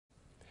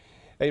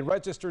A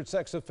registered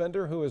sex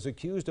offender who is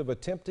accused of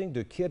attempting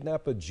to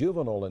kidnap a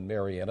juvenile in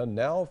Marietta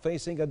now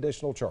facing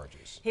additional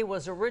charges. He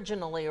was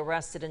originally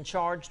arrested and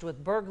charged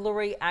with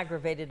burglary,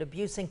 aggravated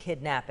abuse, and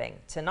kidnapping.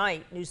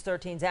 Tonight, News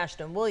 13's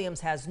Ashton Williams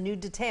has new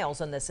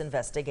details on this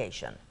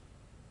investigation.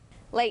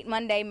 Late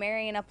Monday,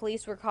 Marietta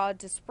police were called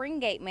to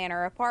Springgate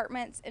Manor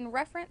Apartments in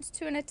reference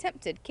to an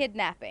attempted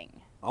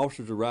kidnapping.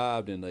 Officers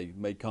arrived and they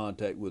made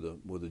contact with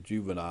a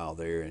juvenile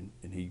there, and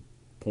he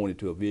pointed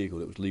to a vehicle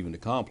that was leaving the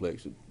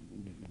complex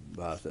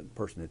by that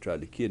person that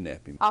tried to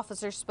kidnap him.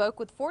 Officers spoke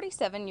with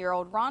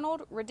 47-year-old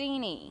Ronald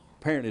Radini.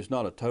 Apparently, it's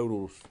not a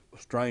total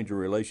stranger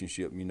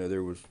relationship. You know,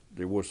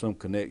 there was some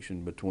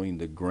connection between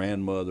the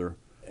grandmother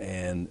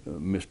and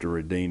Mr.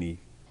 Radini.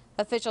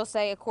 Officials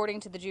say, according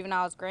to the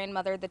juvenile's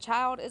grandmother, the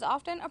child is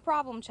often a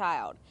problem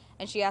child,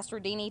 and she asked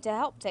Radini to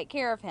help take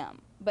care of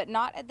him, but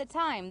not at the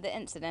time the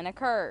incident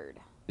occurred.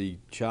 The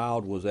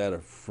child was at a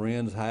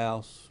friend's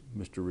house.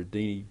 Mr.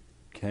 Radini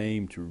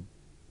came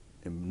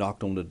and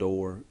knocked on the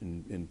door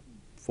and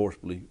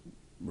forcibly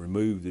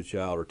removed the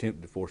child, or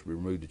attempted to forcibly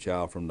remove the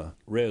child from the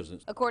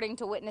residence. According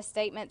to witness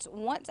statements,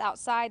 once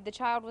outside, the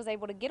child was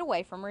able to get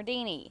away from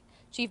Radini.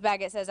 Chief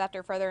Baggett says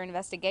after further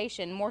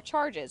investigation, more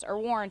charges are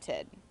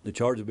warranted. The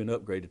charge has been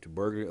upgraded to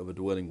burglary of a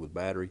dwelling with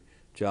battery,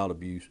 child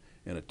abuse,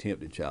 and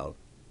attempted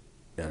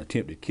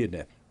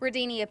kidnapping.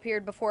 Radini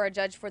appeared before a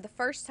judge for the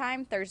first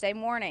time Thursday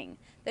morning.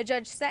 The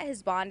judge set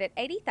his bond at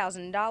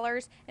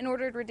 $80,000 and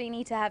ordered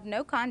Radini to have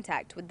no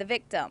contact with the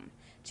victim.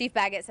 Chief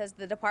Baggett says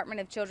the Department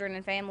of Children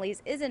and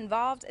Families is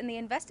involved and the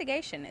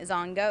investigation is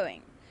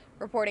ongoing.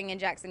 Reporting in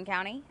Jackson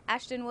County,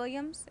 Ashton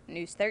Williams,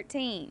 News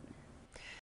 13.